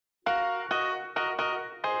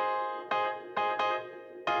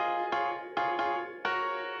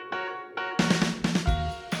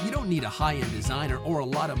need a high-end designer or a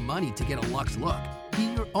lot of money to get a luxe look. Be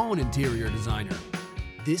your own interior designer.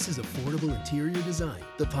 This is Affordable Interior Design,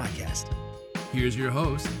 the podcast. Here's your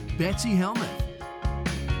host, Betsy Helmuth.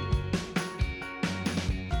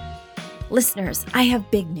 Listeners, I have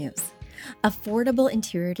big news. Affordable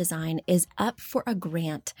Interior Design is up for a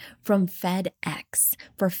grant from FedEx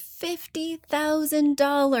for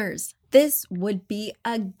 $50,000. This would be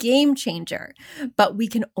a game changer, but we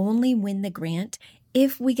can only win the grant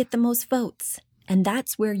if we get the most votes, and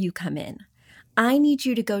that's where you come in. I need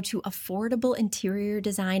you to go to Affordable Interior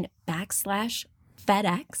Design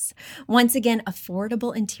 /FedEx. Once again,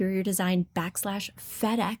 Affordable Interior Design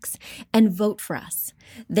 /FedEx and vote for us.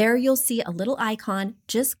 There you'll see a little icon.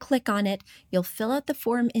 Just click on it. You'll fill out the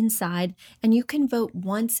form inside and you can vote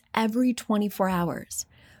once every 24 hours.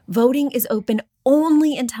 Voting is open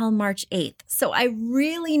only until March 8th. So I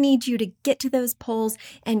really need you to get to those polls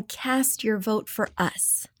and cast your vote for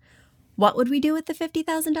us. What would we do with the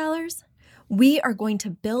 $50,000? We are going to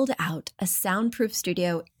build out a soundproof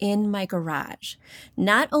studio in my garage.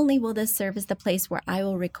 Not only will this serve as the place where I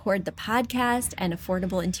will record the podcast and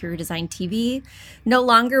Affordable Interior Design TV, no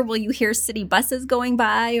longer will you hear city buses going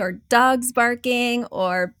by or dogs barking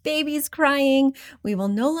or babies crying. We will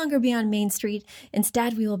no longer be on Main Street.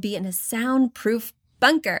 Instead, we will be in a soundproof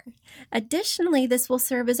bunker. Additionally, this will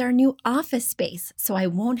serve as our new office space, so I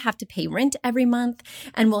won't have to pay rent every month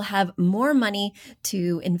and we'll have more money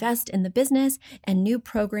to invest in the business and new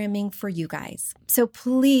programming for you guys. So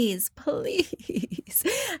please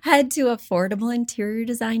head to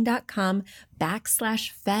affordableinteriordesign.com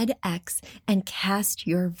 /FedEx and cast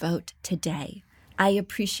your vote today. I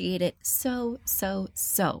appreciate it so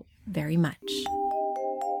very much.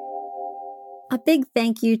 A big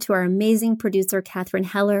thank you to our amazing producer, Catherine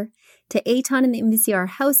Heller, to Aton and the MCR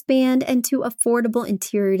House Band, and to Affordable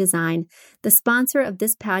Interior Design, the sponsor of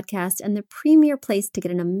this podcast and the premier place to get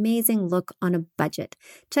an amazing look on a budget.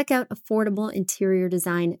 Check out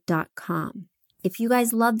affordableinteriordesign.com. If you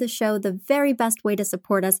guys love the show, the very best way to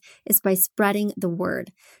support us is by spreading the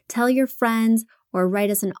word. Tell your friends or write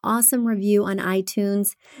us an awesome review on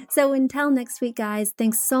iTunes. So until next week, guys,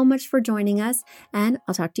 thanks so much for joining us, and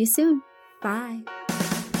I'll talk to you soon. Bye.